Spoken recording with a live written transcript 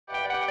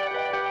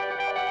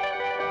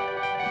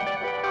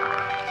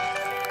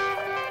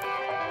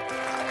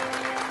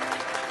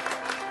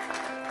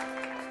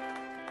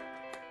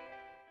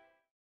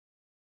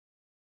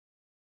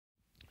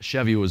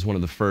Chevy was one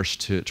of the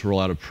first to roll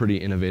out a pretty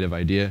innovative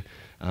idea,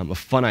 a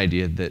fun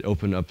idea that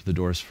opened up the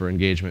doors for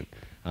engagement.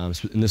 And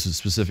this was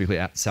specifically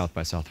at South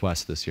by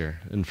Southwest this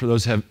year. And for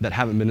those that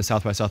haven't been to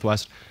South by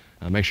Southwest,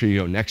 make sure you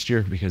go next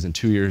year, because in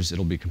 2 years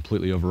it'll be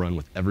completely overrun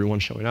with everyone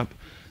showing up.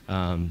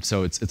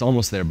 So it's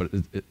almost there, but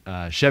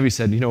Chevy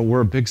said, you know,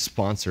 we're a big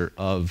sponsor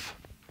of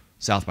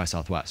South by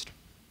Southwest.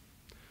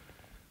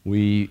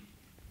 We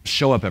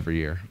show up every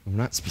year. We're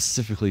not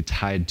specifically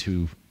tied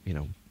to, you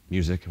know,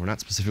 music. We're not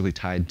specifically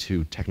tied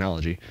to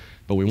technology,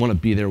 but we want to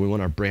be there. We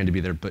want our brand to be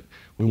there, but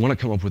we want to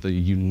come up with a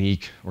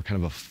unique or kind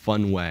of a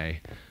fun way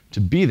to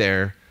be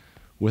there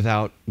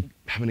without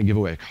having to give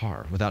away a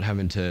car, without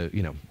having to,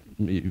 you know,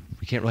 we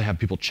can't really have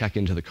people check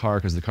into the car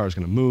because the car is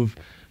going to move.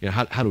 You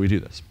know, how do we do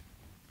this?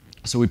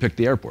 So we picked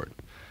the airport.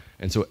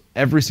 And so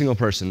every single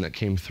person that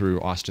came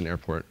through Austin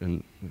Airport,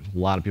 and a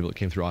lot of people that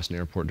came through Austin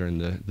Airport during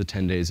the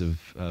 10 days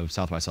of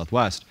South by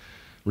Southwest,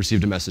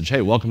 received a message,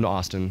 hey, welcome to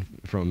Austin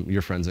from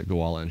your friends at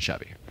Gowalla and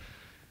Chevy.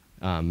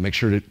 Make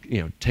sure to,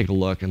 you know, take a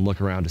look and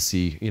look around to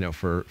see, you know,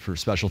 for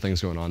special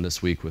things going on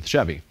this week with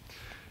Chevy.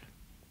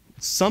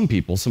 Some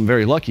people, some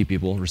very lucky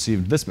people,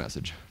 received this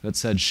message that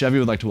said, Chevy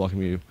would like to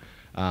welcome you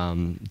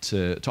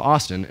to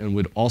Austin and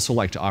would also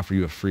like to offer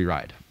you a free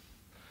ride.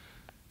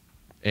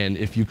 And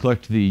if you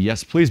clicked the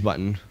yes please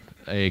button,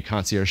 a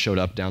concierge showed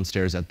up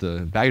downstairs at the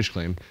baggage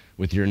claim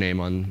with your name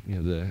on, you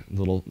know, the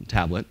little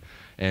tablet,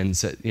 and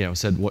said,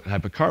 what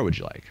type of car would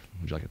you like?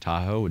 Would you like a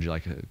Tahoe? Would you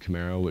like a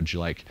Camaro? Would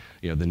you like,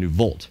 you know, the new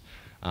Volt?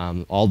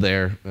 All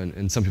there,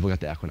 and some people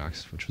got the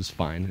Equinox, which was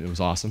fine. It was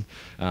awesome.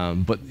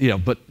 But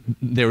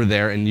they were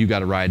there, and you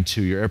got a ride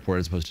to your airport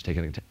as opposed to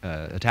taking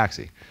a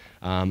taxi.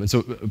 And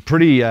so,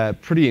 pretty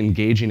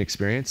engaging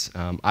experience.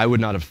 I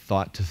would not have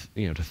thought to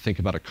think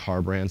about a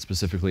car brand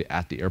specifically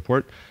at the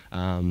airport,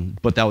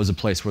 but that was a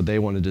place where they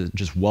wanted to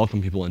just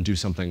welcome people and do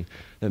something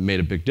that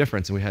made a big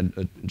difference. And we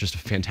had just a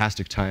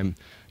fantastic time.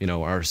 You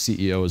know, our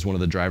CEO was one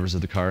of the drivers of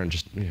the car and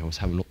just was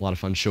having a lot of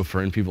fun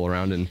chauffeuring people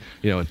around in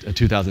a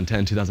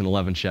 2010,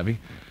 2011 Chevy.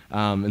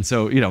 And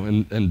so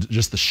and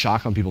just the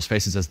shock on people's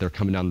faces as they're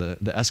coming down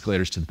the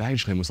escalators to the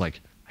baggage claim was like,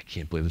 I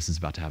can't believe this is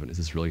about to happen. Is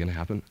this really going to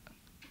happen?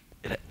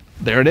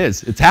 There it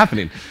is, it's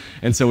happening.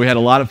 And so we had a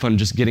lot of fun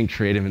just getting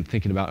creative and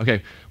thinking about,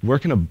 okay, where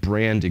can a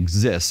brand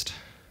exist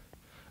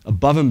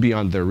above and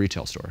beyond their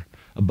retail store,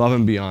 above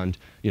and beyond,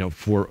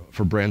 for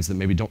brands that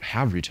maybe don't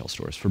have retail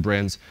stores, for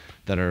brands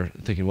that are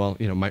thinking, well,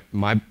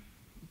 my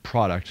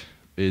product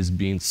is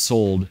being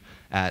sold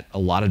at a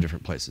lot of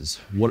different places.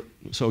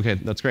 So okay,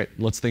 that's great.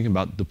 Let's think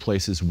about the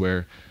places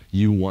where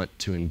you want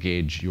to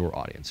engage your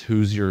audience.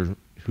 Who's your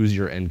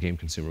end game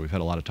consumer? We've had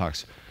a lot of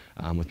talks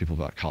with people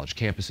about college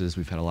campuses.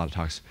 We've had a lot of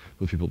talks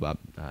with people about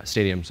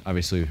stadiums.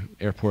 Obviously,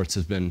 airports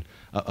has been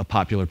a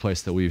popular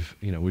place that we've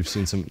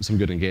seen some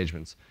good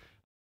engagements.